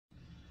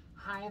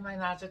Hi, my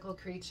magical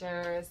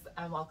creatures,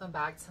 and welcome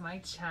back to my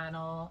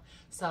channel.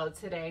 So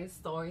today's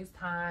stories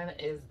time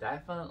is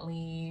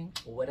definitely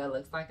what it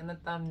looks like in the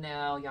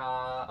thumbnail,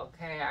 y'all.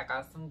 Okay, I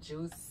got some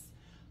juice.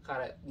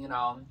 Got it,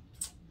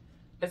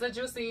 it's a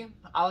juicy,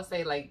 I would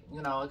say, like,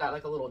 it got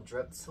like a little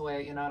drip to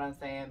it, you know what I'm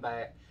saying?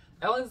 But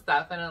it was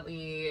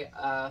definitely it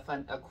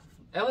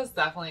was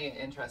definitely an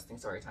interesting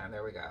story time.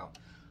 There we go.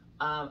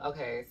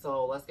 Okay,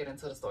 so let's get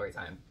into the story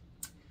time.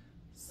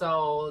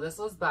 So this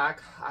was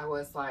back, I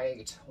was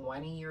like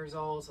 20 years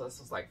old. So this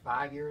was like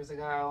 5 years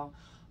ago.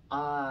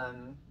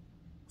 What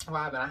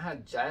happened? I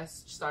had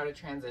just started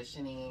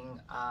transitioning.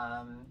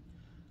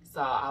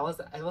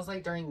 It was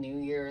like during New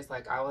Year's,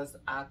 like I was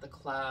at the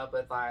club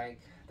with like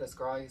this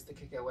girl I used to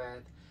kick it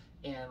with.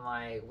 And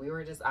like, we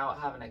were just out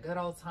having a good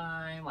old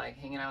time, like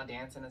hanging out,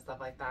 dancing and stuff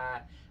like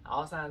that.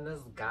 All of a sudden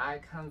this guy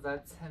comes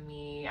up to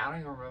me. I don't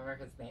even remember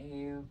his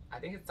name. I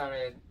think it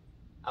started,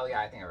 oh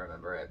yeah, I think I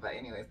remember it. But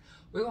anyways,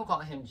 we're gonna call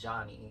him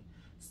Johnny.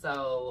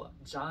 So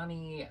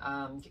Johnny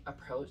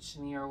approached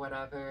me or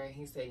whatever.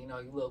 He said, you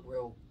look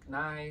real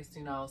nice,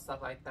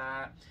 stuff like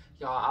that.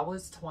 Y'all, I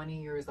was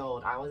 20 years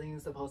old. I wasn't even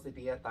supposed to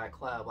be at that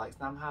club. Like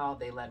somehow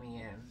they let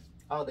me in.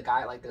 Oh, the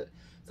guy,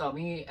 so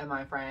me and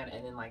my friend,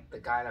 and then like the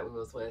guy that we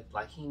was with,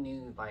 like he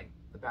knew like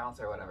the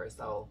bouncer or whatever.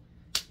 So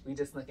we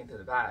just snuck into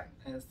the back.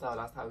 And so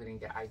that's how we didn't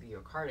get ID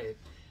or carded.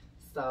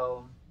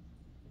 So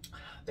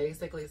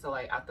basically, so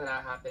like after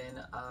that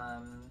happened,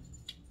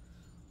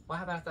 what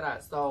happened after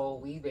that? So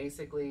we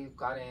basically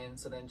got in.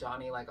 So then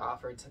Johnny like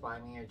offered to buy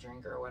me a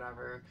drink or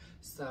whatever.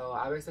 So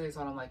I basically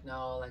told him like,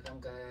 no, like I'm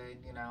good,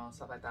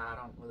 stuff like that. I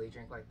don't really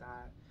drink like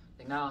that.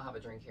 Like now I'll have a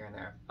drink here and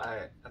there.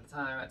 But at the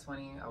time at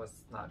 20, I was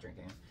not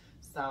drinking.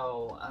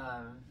 So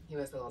he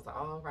basically was like,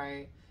 all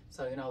right.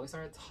 So, we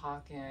started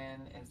talking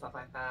and stuff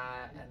like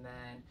that. And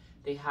then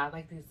they had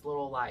like these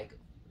little like,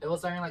 it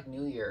was during like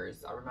New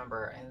Year's, I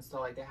remember. And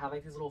so like they had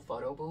like these little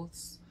photo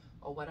booths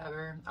or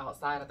whatever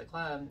outside at the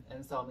club.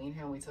 And so me and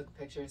him, we took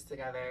pictures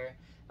together.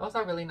 It was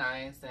like really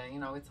nice. And,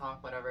 we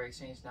talked, whatever,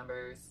 exchanged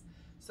numbers.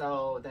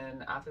 So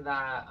then after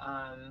that,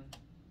 I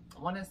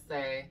want to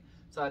say,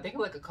 so I think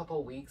like a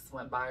couple weeks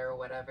went by or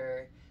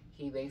whatever.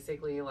 He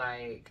basically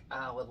like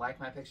would like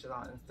my pictures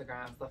on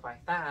Instagram, stuff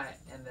like that.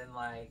 And then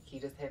like he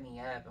just hit me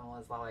up and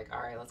was like, all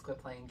right, let's quit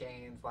playing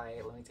games.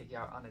 Like, let me take you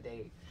out on a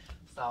date.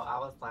 So I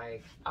was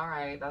like, all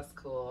right, that's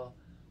cool.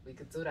 We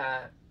could do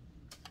that.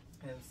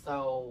 And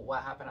so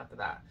what happened after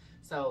that?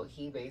 So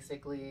he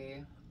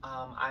basically,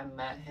 I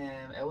met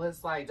him. It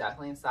was like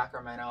definitely in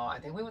Sacramento. I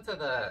think we went to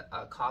the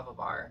Kava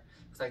bar.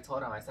 Because I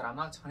told him, I said, I'm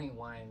not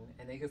 21.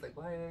 And he was like,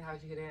 what?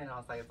 How'd you get in? And I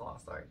was like, it's a long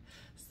story.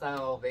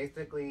 So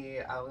basically,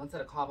 we went to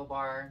the Kava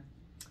bar.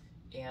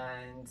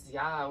 And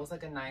yeah, it was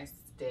like a nice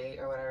date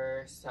or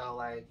whatever. So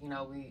like,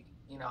 we,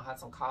 had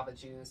some Kava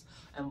juice.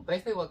 And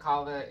basically what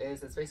Kava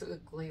is, it's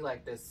basically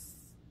like this,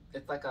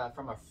 it's like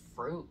from a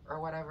fruit or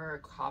whatever,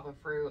 Kava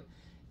fruit.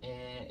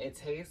 And it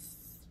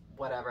tastes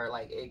whatever,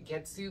 like it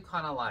gets you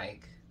kind of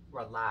like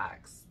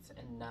relaxed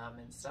and numb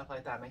and stuff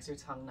like that. It makes your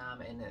tongue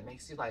numb and it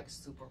makes you like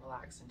super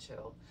relaxed and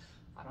chill.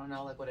 I don't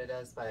know like what it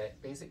does,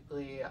 but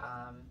basically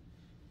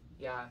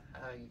yeah,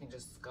 you can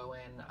just go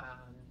in.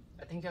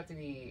 I think you have to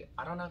be,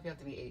 I don't know if you have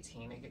to be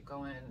 18 to get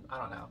going, I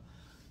don't know,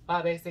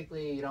 but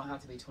basically you don't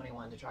have to be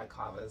 21 to try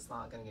Kava. It's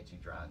not gonna get you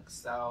drunk.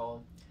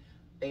 So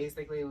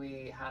basically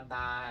we had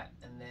that,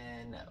 and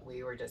then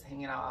we were just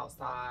hanging out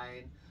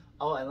outside.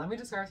 Oh, and let me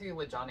describe to you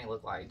what Johnny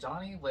looked like.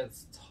 Johnny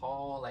was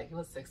tall, like he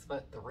was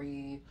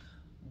 6'3",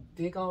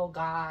 big old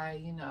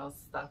guy,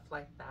 stuff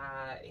like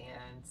that.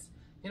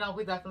 And,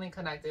 we definitely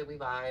connected, we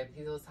vibed.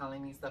 He was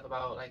telling me stuff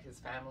about like his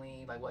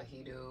family, like what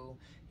he do.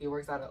 He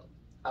works at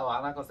oh,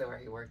 I'm not gonna say where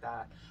he worked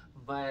at,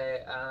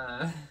 but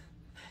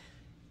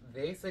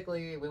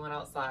basically we went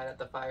outside at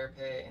the fire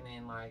pit, and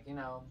then like,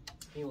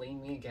 he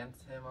leaned me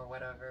against him or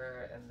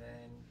whatever. And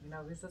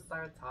then, we just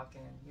started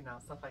talking,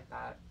 stuff like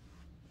that.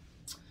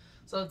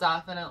 So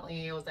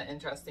definitely it was an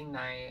interesting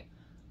night.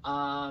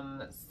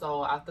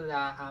 So after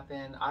that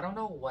happened, I don't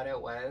know what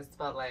it was,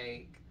 but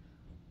like,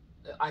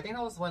 I think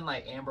that was when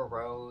like Amber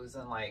Rose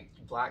and like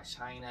Black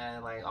China,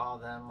 like all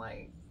of them,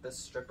 like the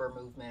stripper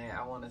movement,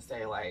 I want to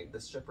say like the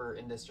stripper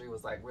industry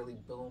was like really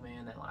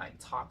booming and like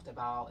talked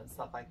about and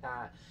stuff like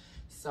that.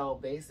 So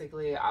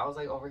basically I was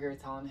like over here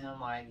telling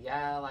him like,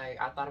 yeah, like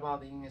I thought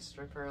about being a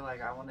stripper,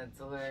 like I want to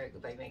do it,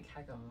 they make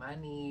heck of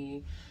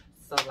money.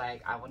 So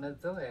like, I want to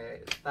do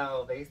it.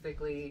 So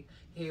basically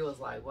he was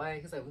like, what?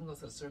 He's like, we can go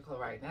to the strip club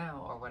right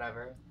now or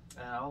whatever.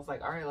 And I was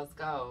like, all right, let's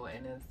go.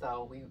 And then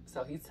so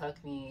he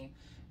took me,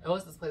 it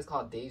was this place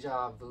called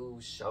Deja Vu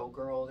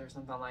Showgirls or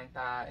something like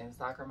that in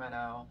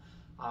Sacramento.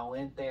 I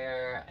went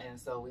there, and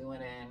so we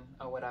went in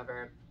or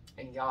whatever.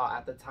 And y'all,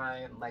 at the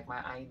time, like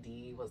my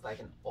ID was like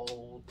an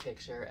old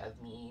picture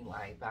of me,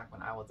 like back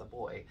when I was a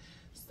boy.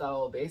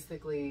 So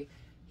basically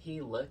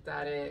he looked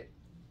at it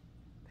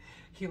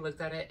and he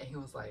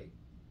was like,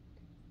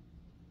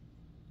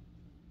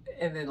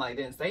 and then like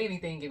didn't say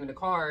anything, gave me the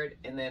card.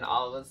 And then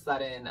all of a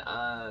sudden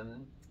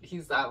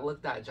I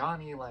looked at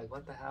Johnny like,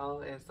 what the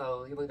hell? And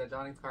so he looked at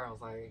Johnny's card and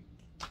was like,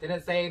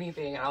 didn't say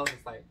anything. And I was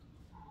just like,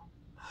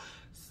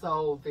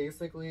 so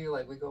basically,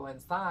 like, we go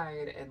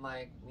inside and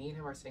like me and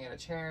him are sitting in a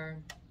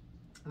chair.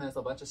 And there's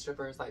a bunch of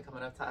strippers like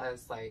coming up to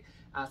us, like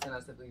asking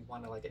us if we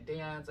wanted like a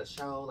dance, a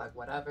show, like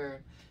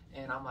whatever.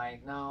 And I'm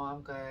like, no,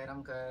 I'm good,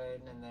 I'm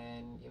good. And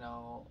then, you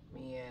know,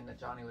 me and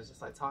Johnny was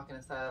just like talking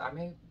and stuff. I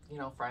made, you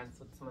know, friends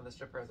with some of the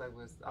strippers. I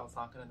was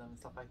talking to them and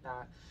stuff like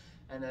that.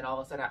 And then all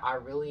of a sudden I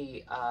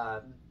really,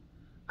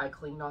 I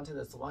clinged onto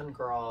this one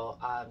girl.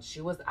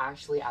 She was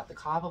actually at the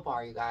Kava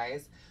bar, you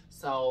guys.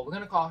 So I'm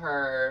gonna call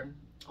her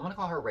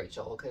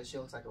Rachel, because she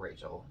looks like a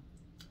Rachel.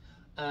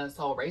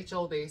 So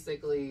Rachel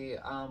basically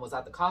was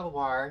at the Kava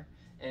bar,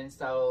 and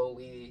so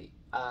we,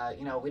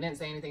 you know, we didn't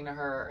say anything to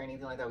her or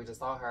anything like that. We just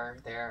saw her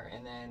there,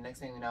 and then next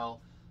thing you know,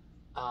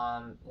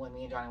 when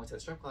me and Johnny went to the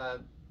strip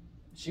club,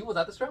 she was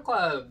at the strip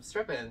club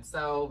stripping.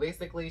 So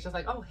basically, she was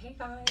like, "Oh, hey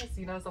guys,"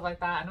 you know, stuff like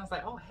that. And I was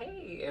like, "Oh,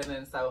 hey," and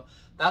then so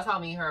that's how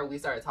me and her, we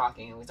started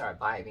talking and we started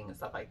vibing and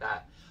stuff like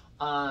that.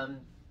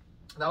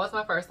 That was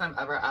my first time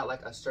ever at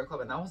like a strip club,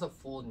 and that was a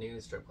full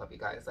nude strip club, you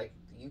guys. Like,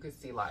 you could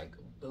see like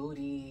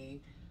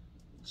booty,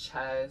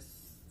 chest,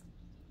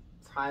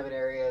 private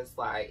areas,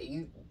 like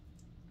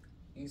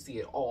you see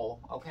it all,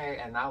 okay?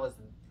 And I was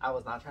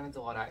not trying to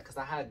do all that because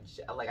I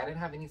didn't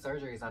have any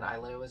surgeries on it. I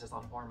literally was just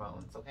on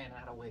hormones, okay? And I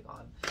had a wig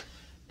on,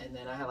 and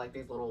then I had like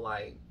these little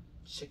like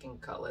chicken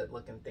cutlet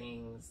looking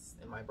things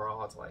in my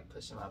bra to like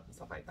push them up and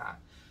stuff like that.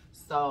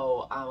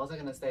 So what was I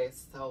gonna say?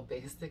 So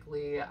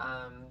basically,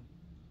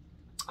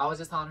 I was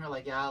just telling her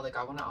like, yeah, like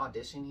I want to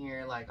audition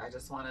here, like I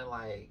just want to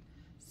like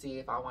see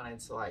if I wanted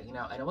to, like, you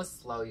know. And it was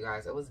slow, you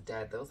guys. It was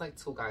dead. There was like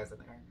 2 guys in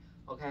there,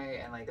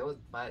 okay? And like there was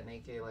butt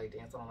naked, like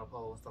dancing on a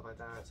pole and stuff like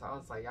that. So I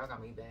was like, y'all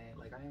got me bad,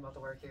 like I ain't about to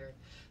work here.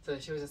 So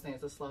she was just saying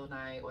it's a slow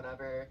night,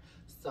 whatever.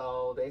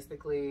 So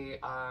basically,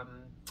 I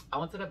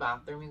went to the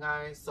bathroom, you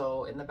guys.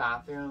 So in the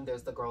bathroom,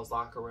 there's the girls'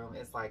 locker room.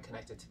 It's like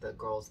connected to the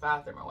girls'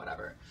 bathroom or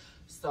whatever.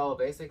 So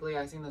basically,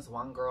 I seen this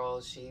one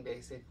girl. She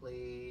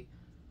basically,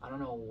 I don't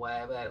know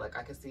what, but like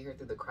I could see her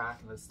through the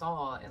crack in the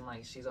stall, and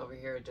like she's over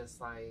here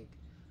just like,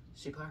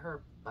 she put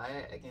her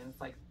butt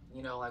against, like,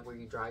 you know, like where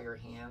you dry your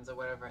hands or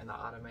whatever in the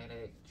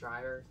automatic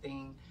dryer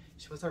thing.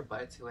 She puts her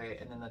butt to it,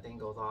 and then the thing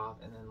goes off,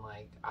 and then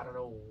like, I don't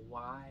know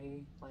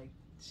why like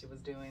she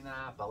was doing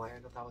that, but like I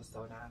thought that was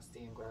so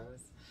nasty and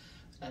gross.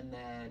 And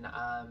then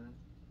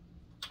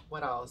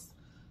what else?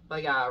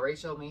 But yeah,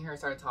 Rachel, me and her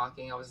started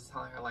talking. I was just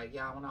telling her like,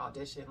 yeah, I want to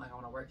audition, like I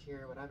want to work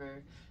here,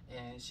 whatever.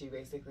 And she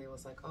basically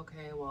was like,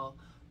 okay, well,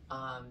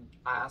 I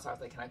asked her, I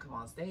was like, can I come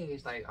on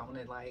stage? Like I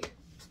want to like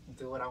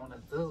do what I want to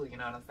do, you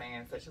know what I'm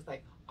saying? So she's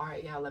like, all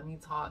right, yeah, let me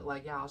talk,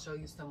 like, yeah, I'll show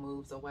you some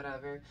moves or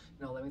whatever,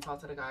 you know, let me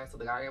talk to the guy. So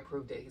the guy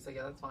approved it. He said,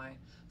 yeah, that's fine.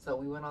 So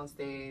we went on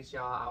stage,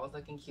 y'all. I was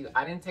looking cute.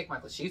 I didn't take my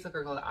clothes. She took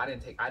her clothes. I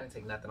didn't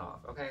take nothing off,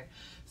 okay?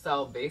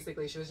 So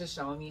basically she was just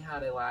showing me how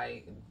to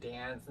like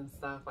dance and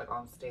stuff like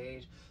on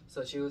stage.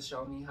 So she was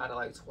showing me how to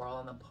like twirl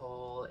on the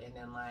pole and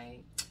then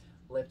like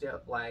lift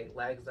up like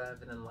legs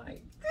up and then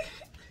like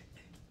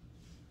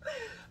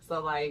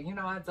so like, you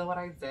know, I did what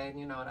I did,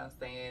 you know what I'm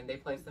saying? They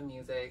played some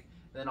music,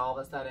 then all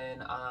of a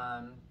sudden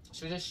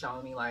she was just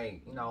showing me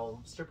like, you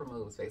know, stripper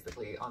moves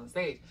basically on the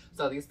stage.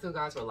 So these 2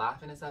 guys were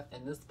laughing and stuff,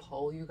 and this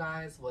pole, you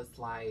guys, was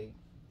like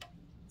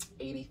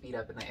 80 feet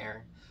up in the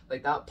air.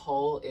 Like that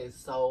pole is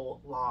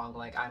so long.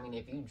 Like, I mean,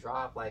 if you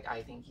drop, like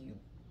I think you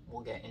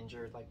will get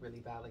injured like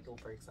really bad, like you'll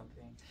break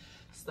something.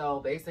 So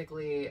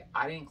basically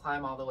I didn't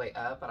climb all the way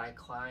up, but I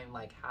climbed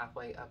like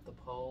halfway up the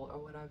pole or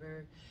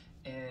whatever.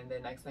 And the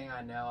next thing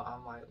I know,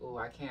 I'm like, ooh,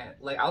 I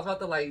can't, like I was about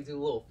to like do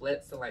little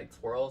flips and like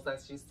twirls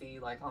that you see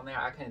like on there.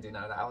 I couldn't do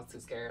none of that. I was too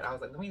scared. I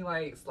was like, let me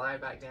like slide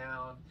back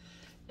down.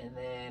 And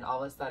then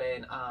all of a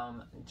sudden,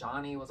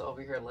 Johnny was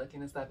over here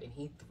looking and stuff, and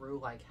he threw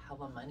like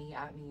hella money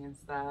at me and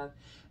stuff.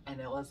 And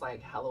it was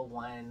like hella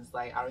ones.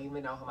 Like, I don't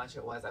even know how much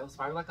it was. It was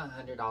probably like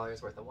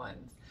 $100 worth of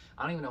ones.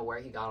 I don't even know where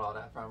he got all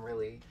that from,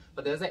 really.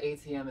 But there's an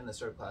ATM in the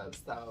strip club.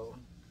 So,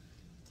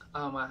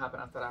 what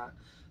happened after that?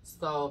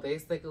 So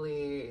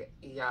basically,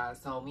 yeah,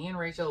 so me and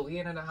Rachel, we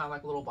ended up having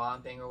like a little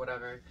bond thing or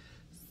whatever.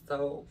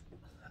 So,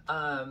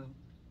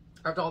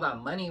 after all that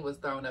money was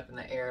thrown up in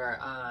the air,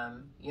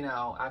 you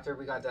know, after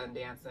we got done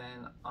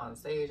dancing on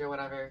stage or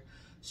whatever,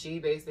 she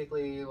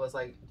basically was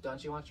like,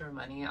 don't you want your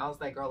money? I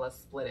was like, girl, let's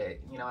split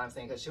it. You know what I'm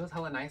saying? Because she was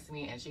hella nice to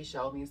me, and she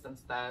showed me some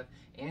stuff,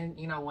 and,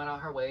 you know, went on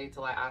her way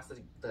to like ask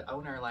the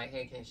owner, like,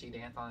 hey, can she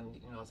dance on,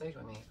 you know, stage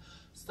with me?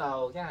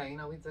 So yeah, you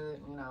know, we did,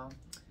 you know.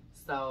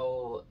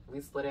 So we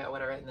split it or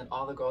whatever, and then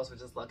all the girls were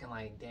just looking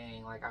like,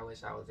 dang, like I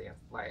wish I was dancing.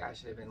 Like I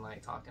should have been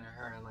like talking to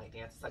her and like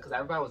dancing, because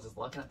everybody was just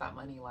looking at that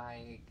money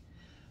like.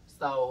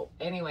 So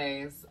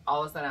anyways,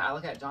 all of a sudden I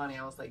look at Johnny,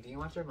 I was like, do you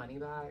want your money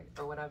back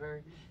or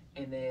whatever?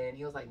 And then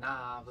he was like,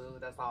 nah, boo,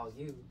 that's all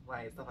you,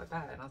 like stuff like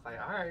that. And I was like,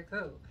 all right,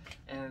 cool.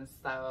 And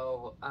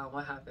so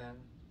what happened?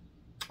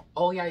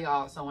 Oh yeah,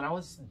 y'all, so when I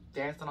was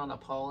dancing on the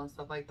pole and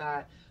stuff like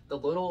that, the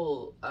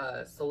little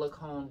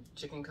silicone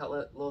chicken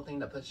cutlet little thing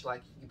that push,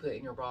 like you put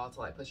in your bra to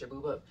like push your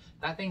boob up,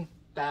 that thing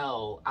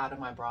fell out of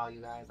my bra,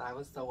 you guys. I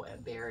was so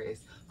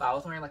embarrassed. But I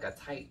was wearing like a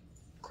tight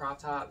crop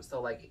top,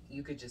 so like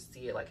you could just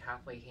see it like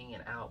halfway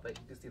hanging out, but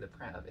you could see the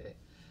print of it.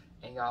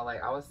 And y'all,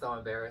 like, I was so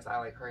embarrassed. I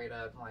like hurried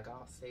up and like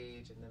off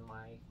stage and then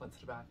like went to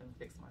the bathroom,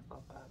 fixed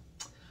myself up.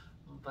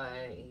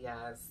 But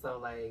yeah, so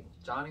like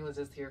Johnny was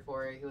just here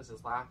for it. He was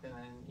just laughing,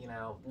 and you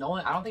know, no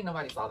one, I don't think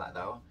nobody saw that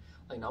though.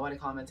 Like nobody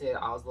commented.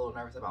 I was a little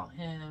nervous about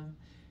him.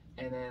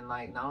 And then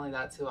like not only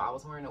that too, I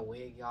was wearing a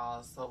wig,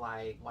 y'all. So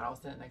like when I was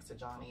sitting next to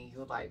Johnny, he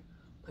would like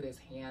put his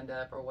hand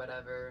up or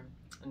whatever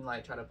and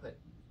like try to put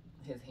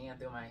his hand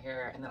through my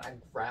hair, and then I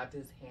grabbed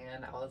his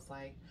hand. I was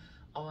like,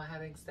 oh, I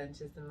have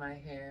extensions in my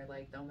hair,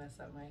 like don't mess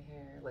up my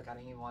hair. Like I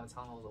didn't even want to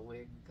tell him it was a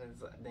wig,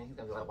 because then he's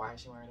gonna be like, why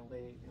is she wearing a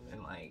wig? And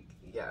then like,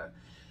 yeah.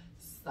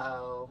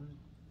 So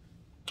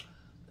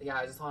yeah,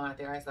 I just want, I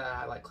think I said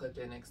I like clipped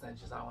in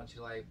extensions, I don't want you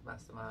to like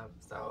mess them up.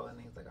 So, and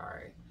he's like, all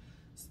right.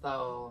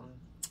 So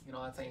you know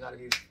what I'm saying,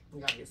 you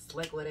gotta be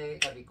slick with it, you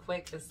gotta be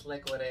quick and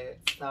slick with it.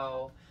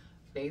 So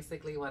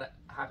basically what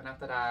happened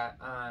after that,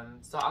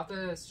 so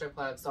after the strip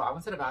club, so I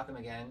went to the bathroom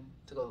again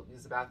to go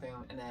use the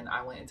bathroom, and then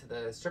I went into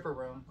the stripper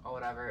room or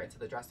whatever, into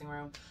the dressing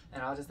room,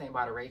 and I was just saying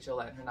bye to Rachel,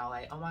 letting her know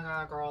like, oh my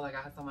god girl, like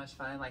I had so much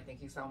fun, like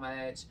thank you so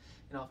much,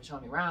 you know, for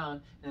showing me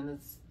around. And then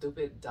this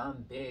stupid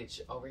dumb bitch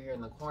over here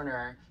in the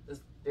corner, this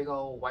big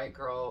old white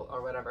girl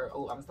or whatever,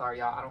 oh I'm sorry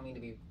y'all, I don't mean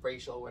to be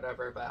racial or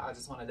whatever, but I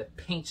just wanted to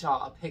paint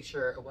y'all a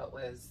picture of what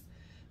was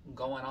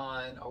going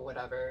on or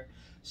whatever.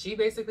 She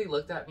basically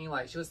looked at me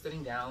like, she was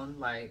sitting down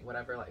like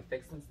whatever, like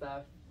fixing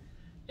stuff,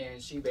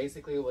 and she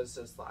basically was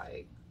just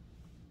like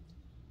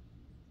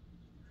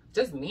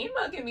just mean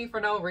mugging me for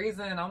no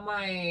reason. I'm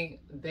like,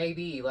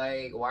 baby,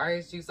 like why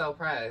is you so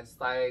pressed?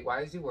 Like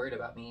why is you worried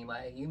about me?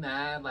 Like you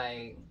mad?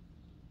 Like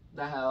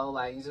the hell?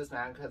 Like you just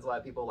mad because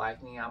what, people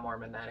like me, I'm more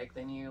magnetic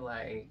than you?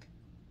 Like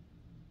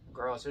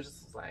girl, she was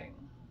just like,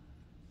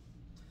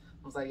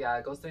 I was like,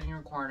 yeah, go sit in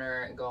your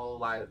corner and go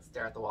like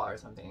stare at the wall or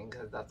something,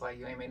 because that's why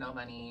you ain't made no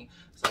money.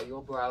 So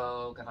you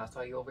broke, and that's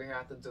why you over here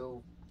have to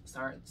do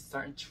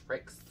certain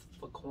tricks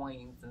for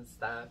coins and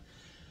stuff.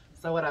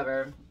 So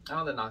whatever. I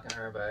wasn't knocking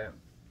her, but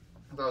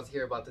I was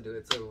here about to do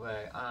it too.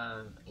 But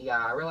yeah,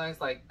 I realized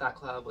like that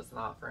club was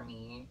not for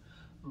me.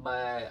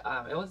 But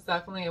it was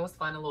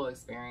fun, a little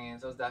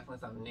experience. It was definitely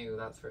something new,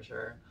 that's for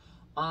sure.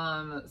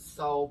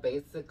 So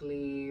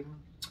basically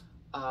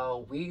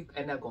we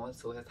end up going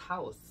to his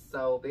house.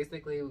 So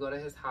basically we go to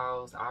his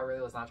house. I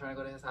really was not trying to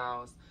go to his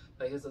house,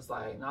 but he was just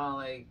like, no,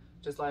 like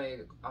just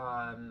like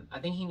I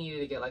think he needed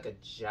to get like a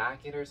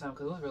jacket or something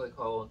because it was really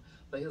cold.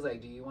 But he was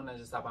like, do you want to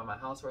just stop by my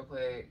house real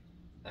quick,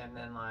 and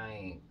then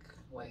like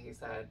what he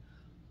said,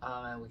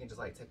 and we can just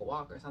like take a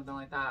walk or something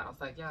like that. I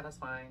was like, yeah, that's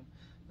fine,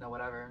 you know,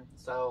 whatever.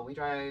 So we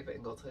drive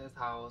and go to his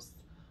house.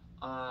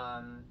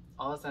 All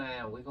of a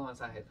sudden we go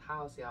inside his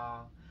house,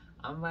 y'all.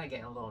 I'm like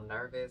getting a little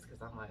nervous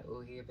because I'm like,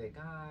 oh, he a big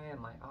guy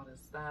and like all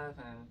this stuff.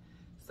 And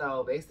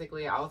so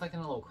basically I was like in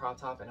a little crop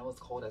top, and it was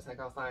cold as heck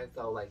outside.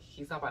 So like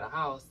he stopped by the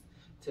house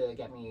to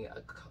get me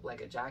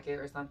like a jacket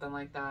or something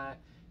like that.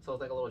 So it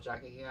was like a little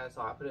jacket he had.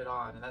 So I put it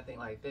on, and that thing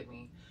like fit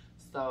me.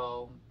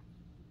 So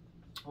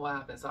what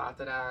happened? So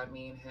after that,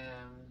 me and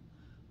him,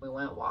 we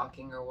went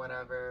walking or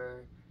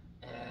whatever.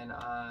 And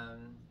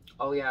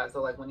oh yeah,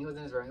 so like when he was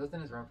in his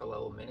room for a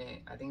little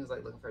minute. I think he was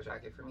like looking for a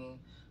jacket for me,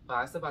 but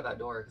I stood by that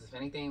door because if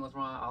anything was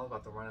wrong, I was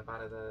about to run up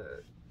out of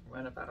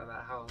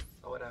that house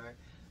or whatever.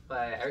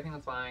 But everything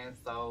was fine.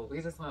 So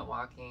we just went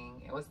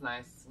walking. It was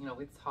nice, you know,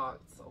 we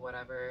talked or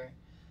whatever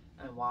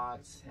and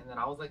walked. And then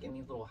I was like in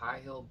these little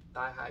high heel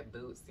thigh high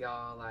boots,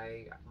 y'all.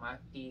 Like my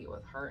feet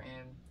was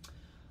hurting.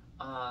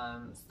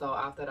 So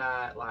after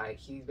that, like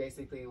he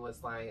basically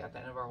was like, at the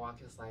end of our walk,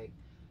 he was like,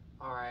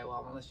 all right, well, I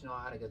want to let you know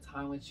I had a good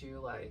time with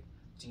you. Like,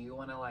 do you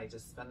want to like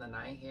just spend the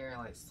night here and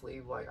like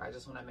sleep? Like, I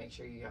just want to make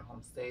sure you get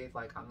home safe.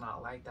 Like, I'm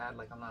not like that.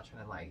 Like, I'm not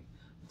trying to like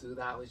do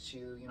that with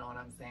you. You know what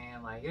I'm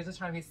saying? Like, you're just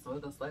trying to be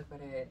smooth and slick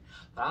with it.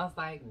 But I was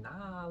like,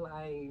 nah,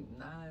 like,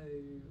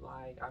 no,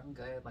 like, I'm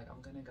good. Like,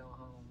 I'm gonna go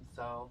home.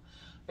 So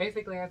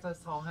basically I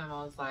just told him,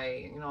 I was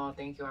like, you know,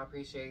 thank you, I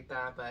appreciate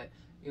that, but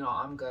you know,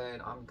 I'm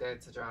good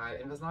to drive.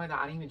 And it was not like that,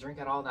 I didn't even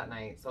drink at all that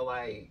night. So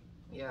like,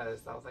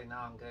 yes, I was like, no,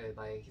 I'm good.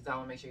 Like, he said, I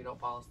want to make sure you don't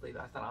fall asleep.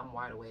 I said, I'm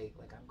wide awake.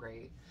 Like, I'm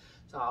great.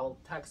 So I'll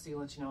text you,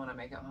 let you know when I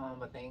make it home.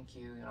 But thank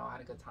you. You know, I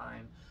had a good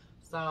time.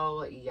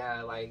 So,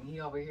 yeah, like,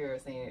 he over here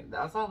saying,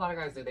 that's all a lot of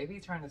guys do. They be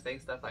trying to say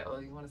stuff like, oh,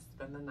 you want to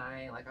spend the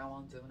night? Like, I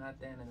won't do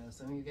nothing. And then as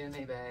soon as you get in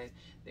their bed,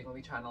 they're going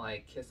to be trying to,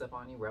 like, kiss up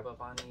on you, rub up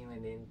on you.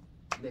 And then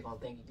they're going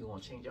to think you're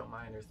going to change your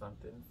mind or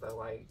something. So,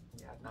 like,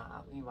 yeah,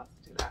 nah, we ain't about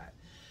to do that.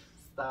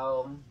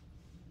 So,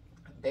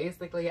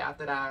 basically,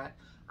 after that,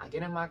 I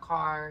get in my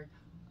car.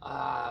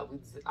 I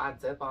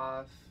dip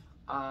off.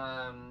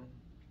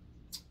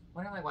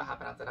 Wondering like what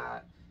happened after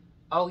that.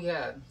 Oh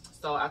yeah,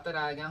 so after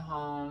that I get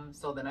home.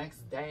 So the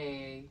next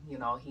day, you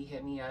know, he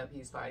hit me up.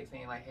 He's like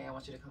saying like, hey, I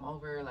want you to come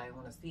over, like I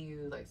want to see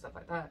you, like stuff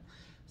like that.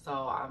 So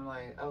I'm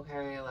like,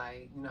 okay,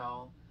 like, you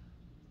know,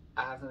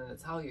 I have something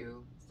to tell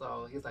you.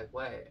 So he's like,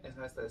 what? And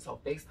so I said,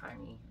 so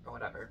FaceTime me or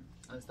whatever.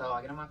 And so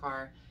I get in my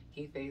car,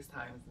 he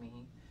FaceTimes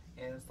me,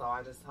 And so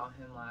I just told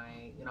him,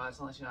 like, you know, I just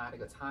want to let you know I had a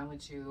good time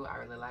with you. I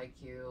really like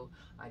you.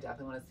 I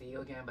definitely want to see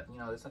you again, but, you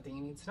know, there's something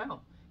you need to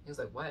know. He was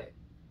like, what?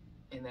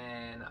 And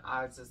then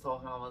I just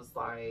told him, I was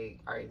like,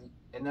 all right.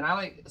 And then I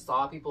like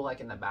saw people like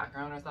in the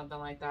background or something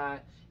like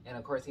that. And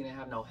of course he didn't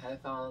have no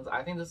headphones.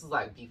 I think this was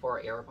like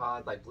before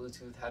AirPods, like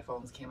Bluetooth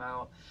headphones came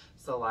out.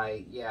 So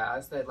like, yeah, I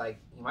said like,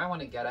 you might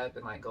want to get up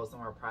and like go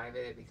somewhere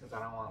private because I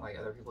don't want like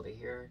other people to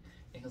hear.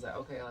 And he was like,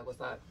 okay, like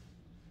what's up?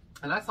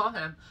 And I told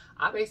him,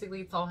 I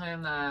basically told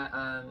him that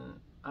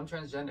I'm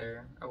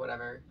transgender or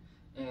whatever.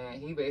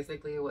 And he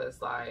basically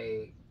was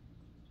like,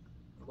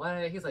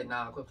 what? He's like,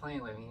 nah, quit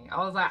playing with me. I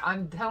was like,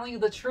 I'm telling you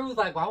the truth.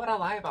 Like, why would I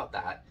lie about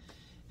that?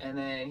 And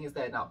then he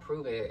said, no,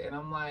 prove it. And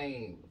I'm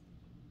like,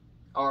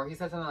 or he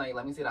said something like,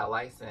 let me see that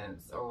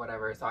license or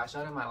whatever. So I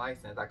showed him my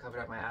license. I covered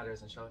up my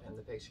address and showed him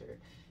the picture.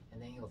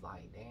 And then he was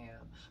like,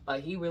 damn.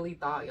 But he really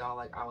thought, y'all,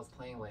 like I was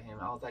playing with him.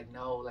 I was like,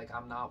 no, like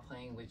I'm not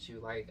playing with you.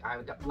 Like,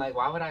 like,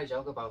 why would I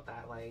joke about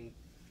that? Like,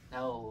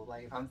 no,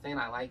 like if I'm saying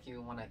I like you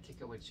and want to kick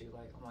it with you,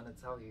 like I want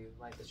to tell you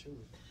like the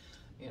truth,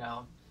 you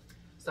know?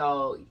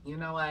 So, you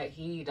know what?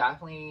 He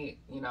definitely,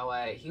 you know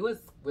what? He was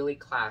really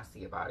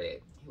classy about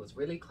it. He was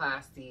really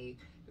classy.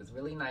 He was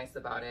really nice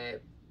about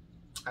it.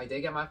 I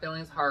did get my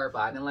feelings hurt, but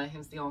I didn't let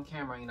him see on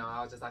camera. You know,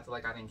 I was just acting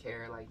like I didn't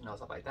care, like, you know,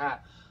 stuff like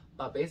that.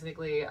 But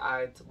basically,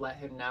 I let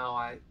him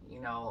know,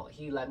 you know,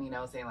 he let me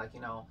know saying like, you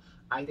know,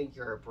 I think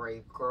you're a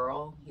brave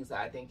girl. He said,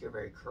 I think you're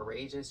very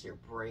courageous. You're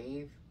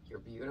brave. You're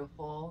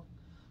beautiful.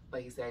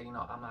 But he said, you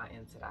know, I'm not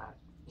into that.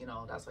 You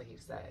know, that's what he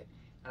said.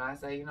 And I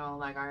say, you know,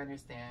 like, I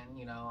understand,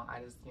 you know,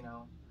 I just, you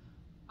know,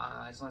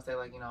 I just want to say,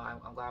 like, you know,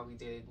 I'm glad we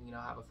did, you know,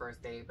 have a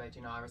first date, but,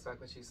 you know, I respect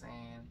what you're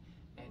saying.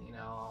 And, you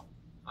know,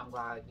 I'm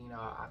glad, you know,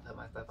 I put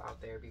myself out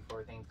there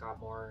before things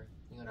got more,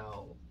 you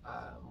know,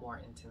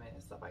 more intimate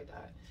and stuff like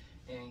that.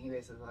 And he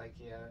basically like,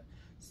 yeah.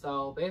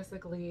 So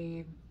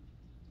basically,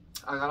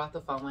 I got off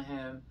the phone with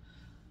him.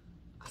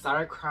 I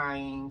started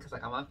crying because I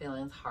got my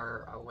feelings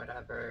hurt or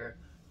whatever.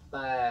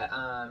 But,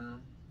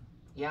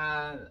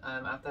 yeah,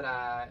 after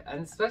that,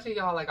 and especially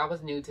y'all, like I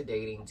was new to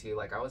dating too.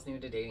 Like I was new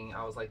to dating.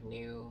 I was like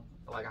new,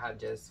 like I had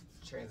just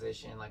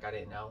transitioned. Like I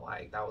didn't know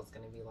like that was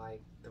gonna be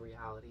like the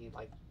reality,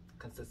 like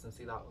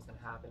consistency that was gonna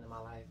happen in my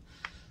life.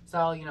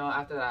 So, you know,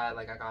 after that,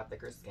 like I got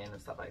thicker skin and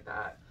stuff like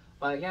that.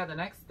 But yeah, the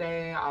next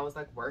day I was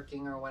like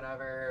working or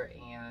whatever,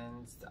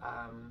 and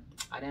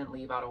I didn't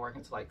leave out of work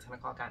until like 10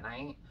 o'clock at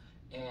night.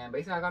 And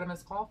basically I got a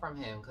missed call from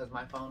him because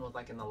my phone was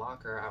like in the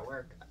locker at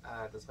work,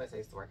 this place I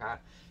used to work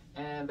at.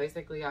 And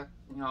basically, I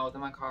was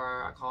in my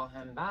car, I called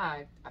him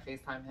back, I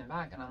FaceTimed him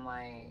back, and I'm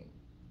like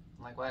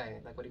what?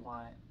 Like, what do you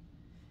want?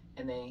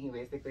 And then he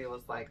basically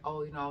was like,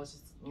 oh, you know, I was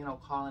just, you know,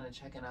 calling and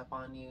checking up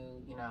on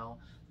you, you know,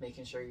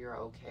 making sure you're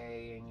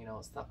okay, and, you know,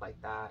 stuff like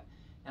that.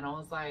 And I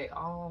was like,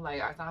 oh,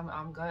 like, I thought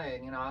I'm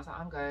good, you know, I said,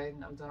 I'm good,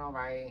 I'm doing all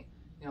right,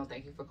 you know,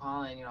 thank you for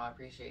calling, you know, I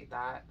appreciate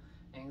that.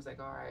 And he's like,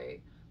 all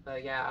right.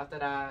 But yeah, after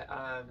that,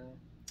 I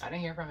didn't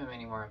hear from him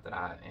anymore after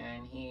that.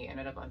 And he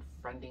ended up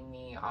unfriending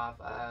me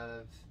off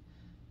of,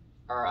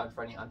 or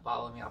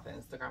unfollowing me off of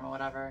Instagram or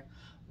whatever.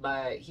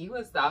 But he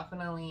was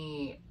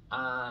definitely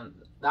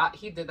that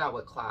he did that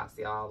with class,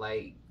 y'all.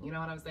 Like, you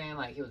know what I'm saying?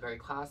 Like, he was very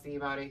classy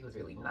about it. He was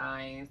really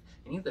nice,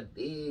 and he's a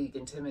big,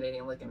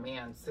 intimidating looking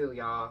man too,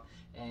 y'all.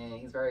 And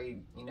he's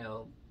very, you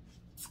know,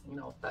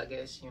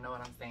 thuggish. You know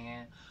what I'm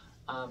saying?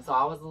 So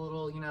I was a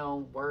little, you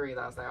know, worried.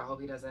 I was like, I hope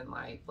he doesn't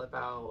like flip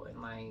out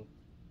and like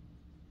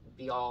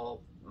be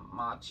all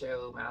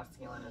macho,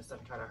 masculine and stuff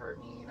and try to hurt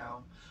me, you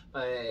know.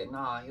 But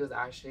nah, he was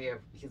actually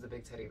he's a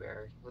big teddy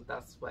bear.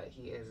 That's what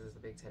he is a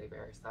big teddy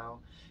bear. So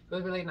he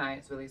was really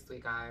nice, really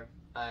sweet guy.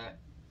 But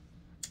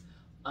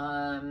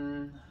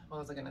what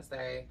was I gonna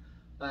say?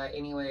 But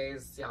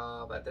anyways,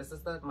 y'all, but this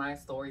is my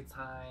story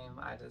time.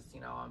 I just,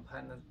 you know, I'm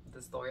putting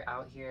the story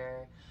out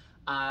here.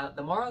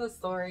 The moral of the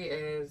story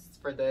is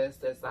for this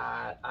is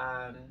that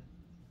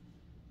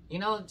you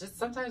know, just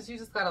sometimes you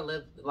just gotta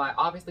live, like,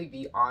 obviously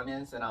be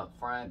honest and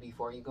upfront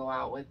before you go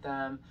out with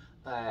them.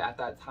 But at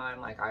that time,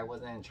 like, I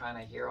wasn't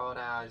trying to hear all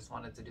that. I just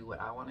wanted to do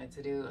what I wanted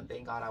to do, and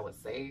thank God I was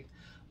safe.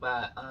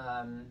 But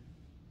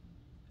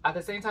at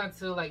the same time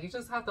too, like, you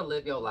just have to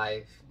live your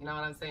life. You know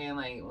what I'm saying?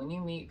 Like, when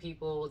you meet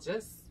people,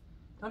 just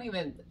don't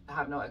even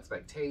have no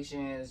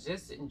expectations.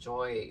 Just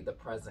enjoy the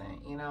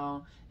present, you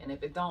know? And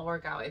if it don't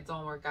work out, it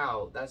don't work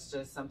out. That's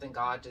just something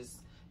God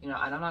just, you know,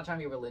 and I'm not trying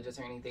to be religious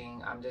or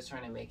anything. I'm just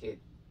trying to make it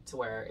to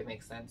where it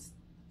makes sense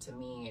to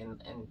me,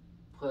 and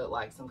put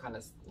like some kind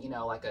of, you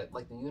know, like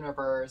the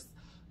universe,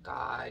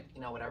 God,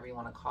 you know, whatever you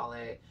want to call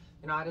it.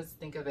 You know, I just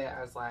think of it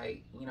as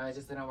like, you know, it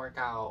just didn't work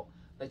out.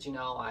 But, you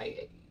know,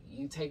 like,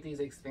 you take these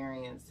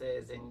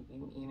experiences and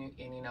you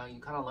know, you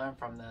kind of learn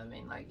from them,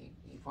 and like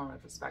you form a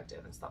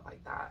perspective and stuff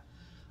like that.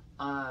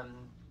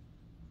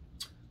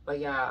 But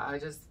yeah, I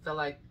just feel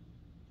like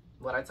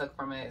what I took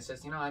from it is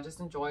just, you know, I just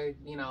enjoyed,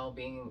 you know,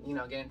 being, you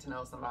know, getting to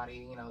know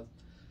somebody, you know,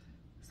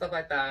 stuff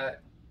like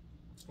that.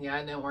 Yeah,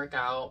 it didn't work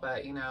out,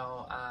 but, you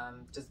know,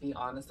 just be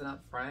honest and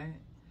upfront.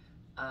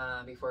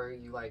 before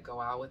you like go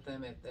out with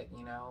them, if that,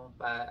 you know.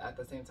 But at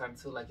the same time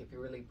too, like if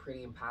you're really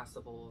pretty and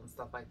passable and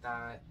stuff like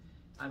that,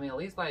 I mean, at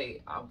least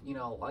like you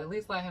know, at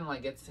least let him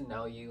like get to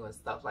know you and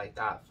stuff like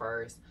that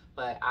first.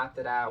 But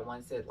after that,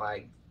 once it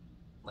like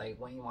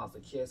when he wants a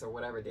kiss or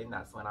whatever, then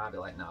that's when I'll be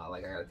like, nah,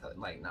 like I gotta tell,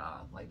 like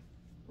nah, like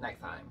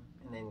next time,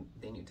 and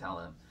then you tell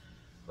him.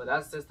 But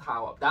that's just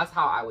how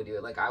I would do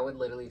it. Like I would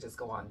literally just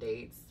go on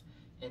dates,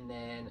 and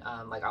then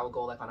like I would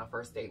go like on a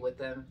first date with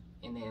them,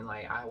 and then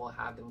like I will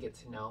have them get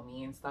to know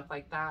me and stuff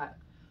like that.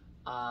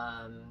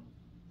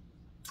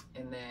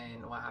 And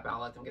then what happened,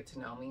 I'll let them get to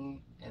know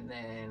me, and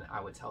then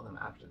I would tell them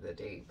after the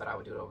date, but I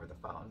would do it over the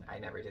phone. I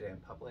never did it in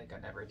public. I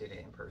never did it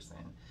in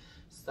person.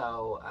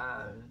 So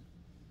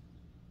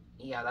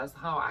yeah, that's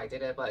how I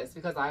did it. But it's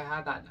because I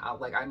had that,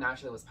 like I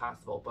naturally was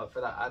possible. But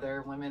for the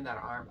other women that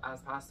aren't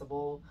as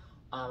possible,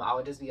 I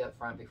would just be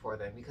upfront before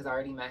them, because I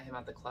already met him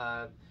at the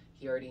club.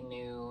 He already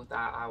knew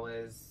that I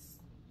was,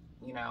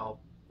 you know,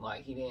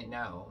 like he didn't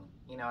know,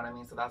 you know what I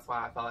mean? So that's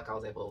why I felt like I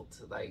was able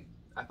to like,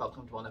 I felt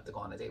comfortable enough to go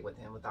on a date with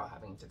him without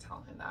having to tell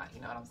him that,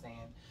 you know what I'm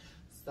saying?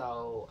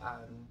 So,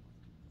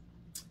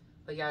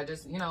 but yeah,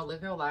 just, you know,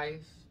 live your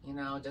life, you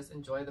know, just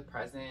enjoy the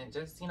present.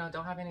 Just, you know,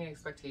 don't have any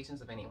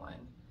expectations of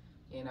anyone.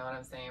 You know what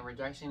I'm saying?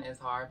 Rejection is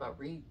hard, but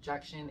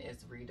rejection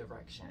is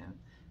redirection.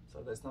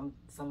 So there's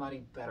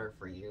somebody better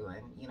for you.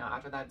 And, you know,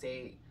 after that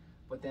date,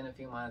 within a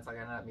few months, like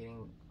I ended up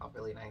meeting a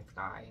really nice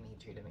guy and he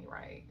treated me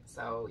right.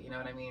 So, you know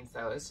what I mean?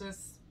 So it's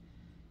just,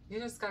 you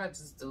just gotta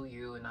just do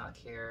you and not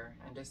care.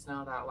 And just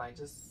know that like,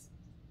 just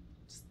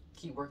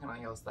keep working on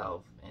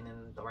yourself. And then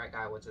the right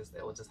guy it will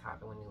just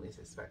happen when you least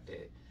expect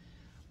it.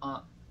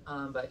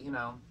 But you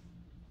know,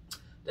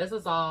 this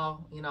is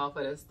all, you know,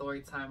 for this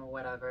story time or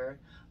whatever.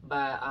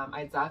 But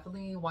I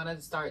definitely want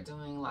to start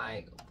doing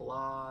like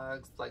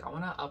vlogs. Like I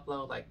want to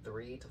upload like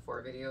 3 to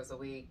 4 videos a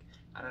week.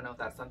 I don't know if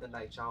that's something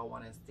that y'all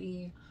want to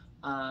see.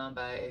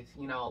 But if,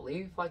 you know,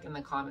 leave like in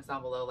the comments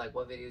down below like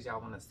what videos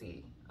y'all want to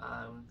see.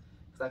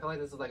 Because I feel like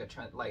this is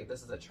like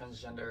this is a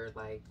transgender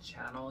like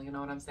channel, you know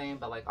what I'm saying?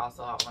 But like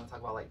also I want to talk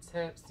about like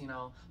tips, you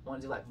know, I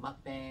want to do like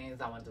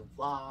mukbangs, I want to do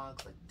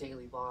vlogs, like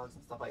daily vlogs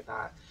and stuff like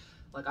that.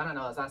 Like, I don't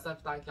know, is that stuff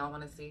like y'all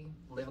want to see?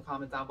 Leave a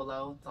comment down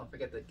below. Don't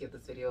forget to give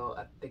this video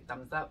a big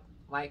thumbs up,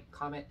 like,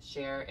 comment,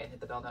 share, and hit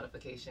the bell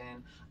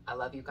notification. I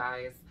love you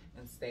guys,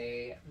 and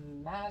stay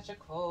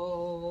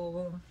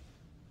magical.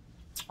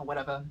 Or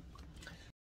whatever.